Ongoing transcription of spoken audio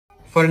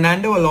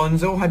Fernando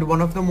Alonso had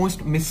one of the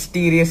most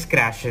mysterious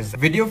crashes.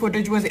 Video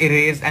footage was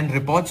erased and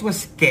reports were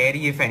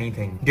scary if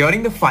anything.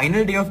 During the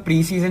final day of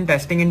pre-season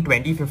testing in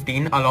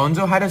 2015,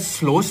 Alonso had a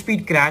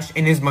slow-speed crash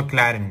in his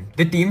McLaren.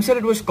 The team said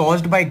it was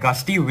caused by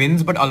gusty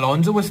winds, but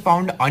Alonso was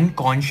found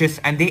unconscious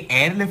and they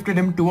airlifted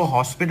him to a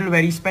hospital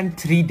where he spent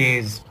 3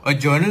 days. A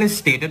journalist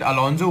stated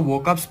Alonso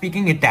woke up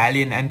speaking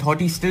Italian and thought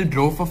he still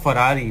drove for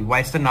Ferrari,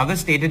 whilst another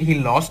stated he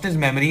lost his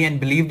memory and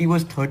believed he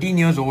was 13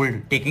 years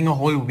old, taking a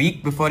whole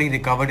week before he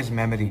recovered his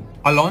memory.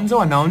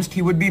 Alonso announced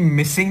he would be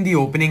missing the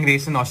opening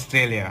race in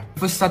Australia.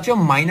 For such a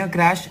minor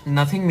crash,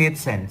 nothing made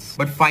sense.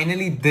 But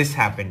finally this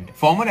happened.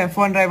 Former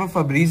F1 driver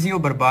Fabrizio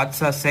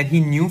Barbazza said he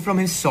knew from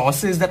his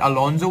sources that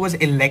Alonso was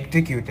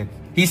electrocuted.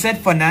 He said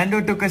Fernando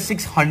took a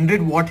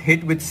 600-watt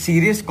hit with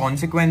serious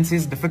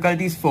consequences,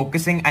 difficulties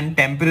focusing and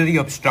temporary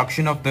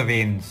obstruction of the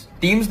veins.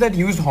 Teams that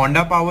used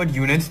Honda-powered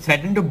units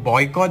threatened to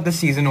boycott the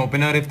season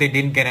opener if they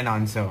didn't get an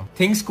answer.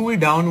 Things cooled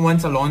down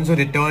once Alonso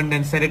returned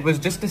and said it was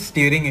just a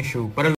steering issue, but